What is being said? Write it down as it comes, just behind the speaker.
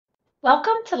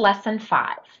Welcome to Lesson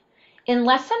 5. In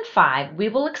Lesson 5, we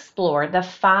will explore the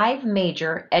 5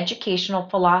 major educational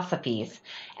philosophies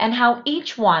and how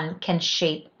each one can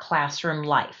shape classroom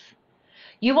life.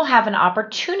 You will have an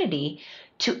opportunity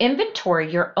to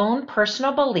inventory your own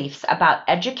personal beliefs about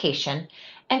education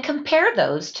and compare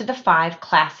those to the 5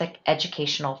 classic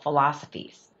educational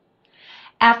philosophies.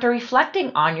 After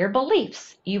reflecting on your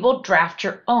beliefs, you will draft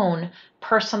your own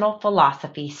personal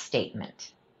philosophy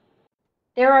statement.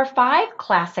 There are 5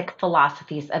 classic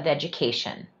philosophies of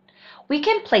education. We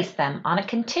can place them on a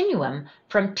continuum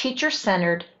from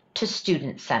teacher-centered to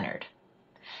student-centered.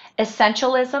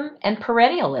 Essentialism and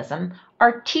perennialism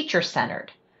are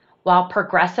teacher-centered, while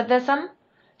progressivism,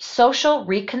 social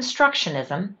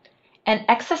reconstructionism, and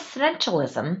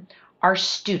existentialism are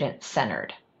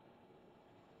student-centered.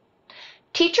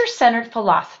 Teacher-centered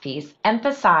philosophies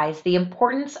emphasize the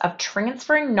importance of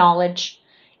transferring knowledge,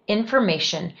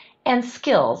 information, and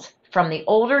skills from the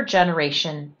older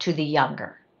generation to the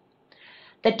younger.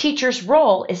 The teacher's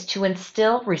role is to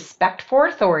instill respect for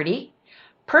authority,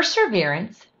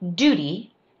 perseverance,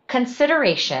 duty,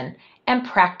 consideration, and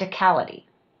practicality.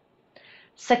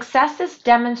 Success is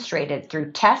demonstrated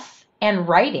through tests and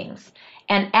writings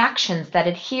and actions that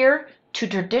adhere to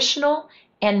traditional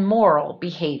and moral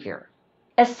behavior.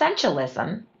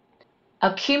 Essentialism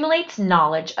accumulates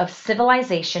knowledge of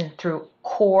civilization through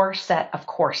core set of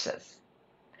courses.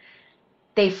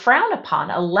 They frown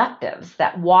upon electives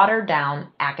that water down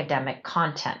academic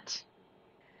content.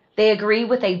 They agree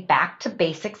with a back to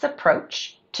basics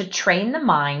approach to train the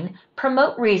mind,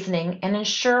 promote reasoning, and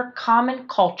ensure common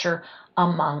culture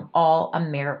among all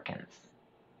Americans.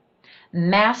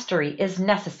 Mastery is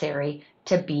necessary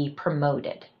to be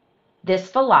promoted. This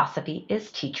philosophy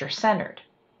is teacher-centered.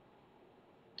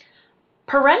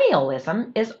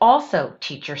 Perennialism is also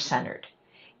teacher-centered.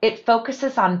 It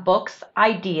focuses on books,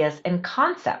 ideas, and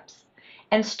concepts,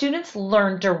 and students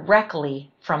learn directly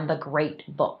from the great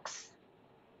books.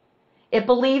 It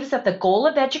believes that the goal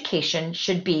of education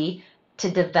should be to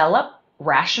develop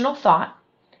rational thought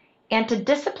and to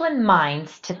discipline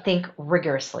minds to think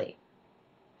rigorously.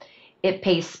 It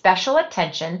pays special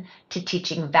attention to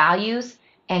teaching values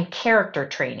and character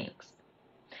trainings.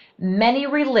 Many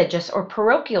religious or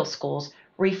parochial schools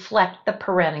reflect the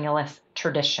perennialist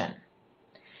tradition.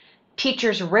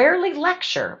 Teachers rarely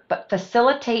lecture but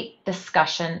facilitate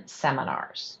discussion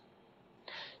seminars.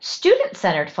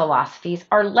 Student-centered philosophies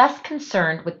are less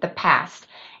concerned with the past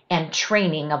and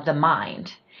training of the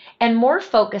mind, and more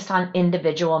focused on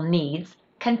individual needs,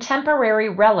 contemporary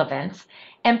relevance,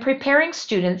 and preparing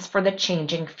students for the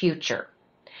changing future.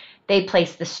 They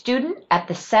place the student at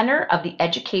the center of the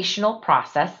educational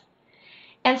process,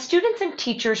 and students and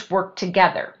teachers work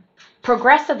together.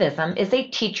 Progressivism is a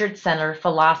teacher-centered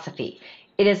philosophy.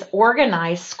 It has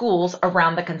organized schools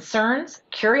around the concerns,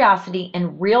 curiosity,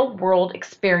 and real-world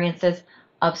experiences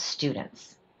of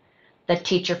students. The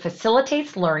teacher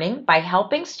facilitates learning by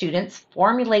helping students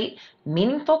formulate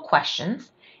meaningful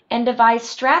questions and devise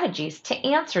strategies to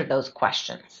answer those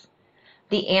questions.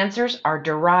 The answers are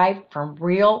derived from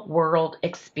real-world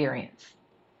experience.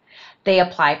 They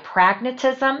apply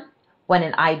pragmatism when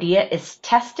an idea is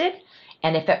tested,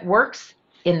 and if it works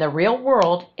in the real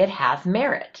world, it has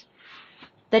merit.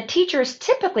 The teacher is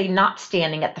typically not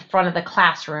standing at the front of the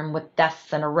classroom with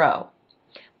desks in a row,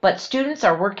 but students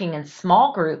are working in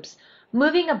small groups,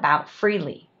 moving about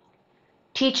freely.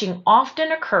 Teaching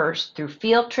often occurs through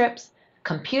field trips,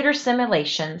 computer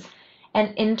simulations,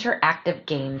 and interactive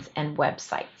games and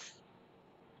websites.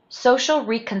 Social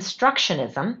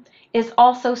reconstructionism is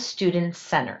also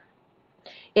student-centered.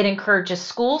 It encourages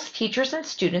schools, teachers, and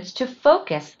students to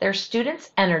focus their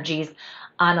students' energies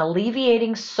on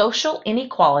alleviating social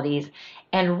inequalities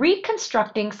and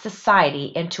reconstructing society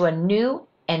into a new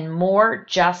and more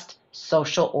just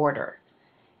social order.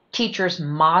 Teachers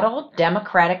model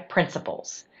democratic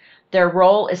principles. Their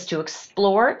role is to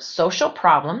explore social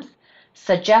problems,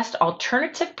 suggest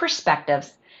alternative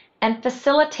perspectives, and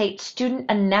facilitate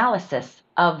student analysis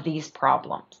of these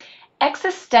problems.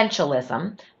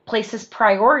 Existentialism places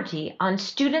priority on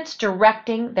students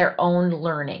directing their own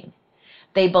learning.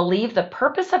 They believe the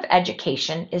purpose of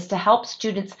education is to help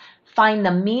students find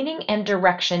the meaning and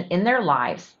direction in their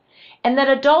lives, and that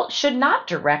adults should not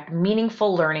direct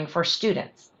meaningful learning for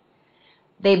students.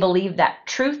 They believe that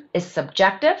truth is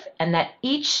subjective and that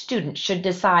each student should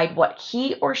decide what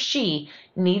he or she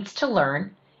needs to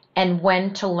learn and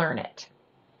when to learn it.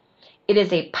 It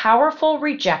is a powerful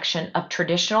rejection of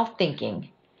traditional thinking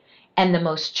and the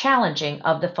most challenging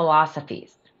of the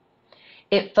philosophies.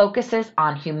 It focuses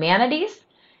on humanities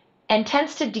and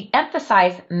tends to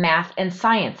de-emphasize math and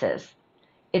sciences.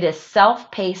 It is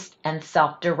self-paced and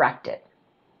self-directed.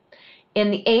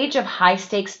 In the age of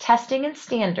high-stakes testing and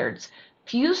standards,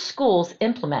 few schools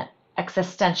implement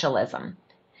existentialism,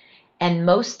 and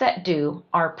most that do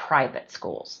are private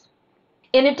schools.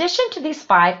 In addition to these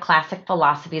 5 classic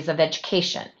philosophies of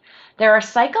education, there are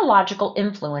psychological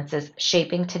influences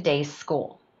shaping today's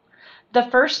school. The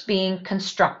first being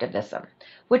constructivism,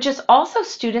 which is also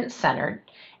student-centered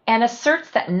and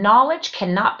asserts that knowledge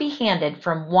cannot be handed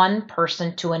from one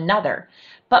person to another,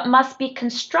 but must be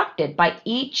constructed by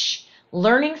each,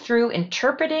 learning through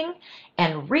interpreting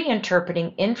and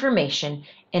reinterpreting information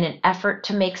in an effort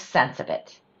to make sense of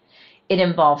it. It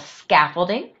involves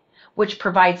scaffolding, which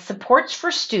provides supports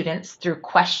for students through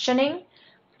questioning,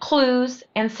 clues,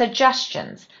 and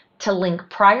suggestions to link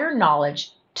prior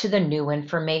knowledge to the new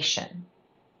information.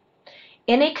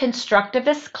 In a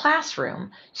constructivist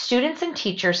classroom, students and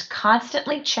teachers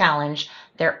constantly challenge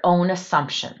their own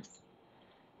assumptions.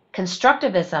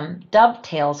 Constructivism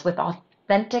dovetails with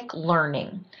authentic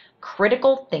learning,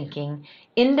 critical thinking,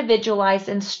 individualized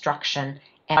instruction,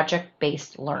 and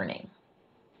project-based learning.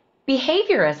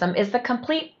 Behaviorism is the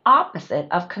complete opposite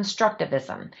of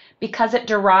constructivism because it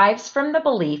derives from the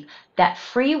belief that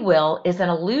free will is an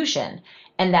illusion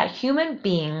and that human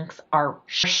beings are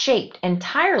shaped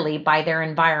entirely by their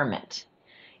environment.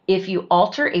 If you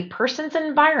alter a person's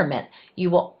environment, you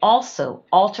will also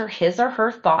alter his or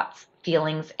her thoughts,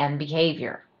 feelings, and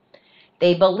behavior.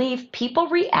 They believe people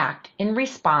react in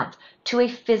response to a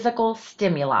physical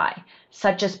stimuli,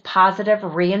 such as positive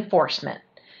reinforcement,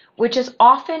 which is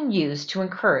often used to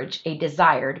encourage a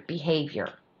desired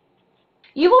behavior.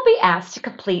 You will be asked to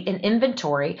complete an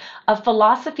inventory of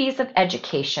philosophies of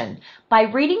education by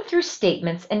reading through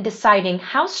statements and deciding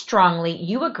how strongly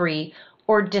you agree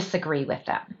or disagree with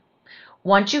them.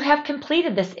 Once you have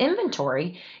completed this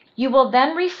inventory, you will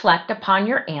then reflect upon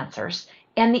your answers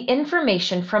and the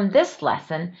information from this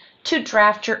lesson to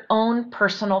draft your own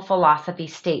personal philosophy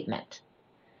statement.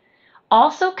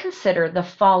 Also consider the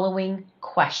following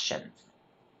questions.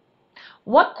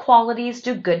 What qualities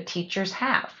do good teachers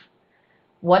have?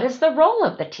 What is the role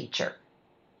of the teacher?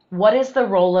 What is the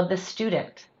role of the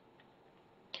student?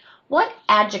 What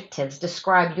adjectives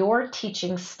describe your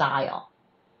teaching style?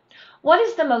 What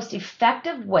is the most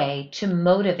effective way to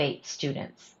motivate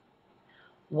students?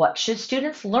 What should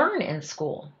students learn in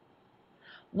school?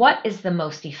 What is the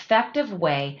most effective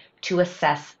way to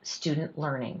assess student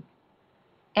learning?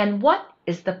 And what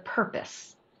is the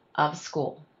purpose of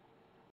school?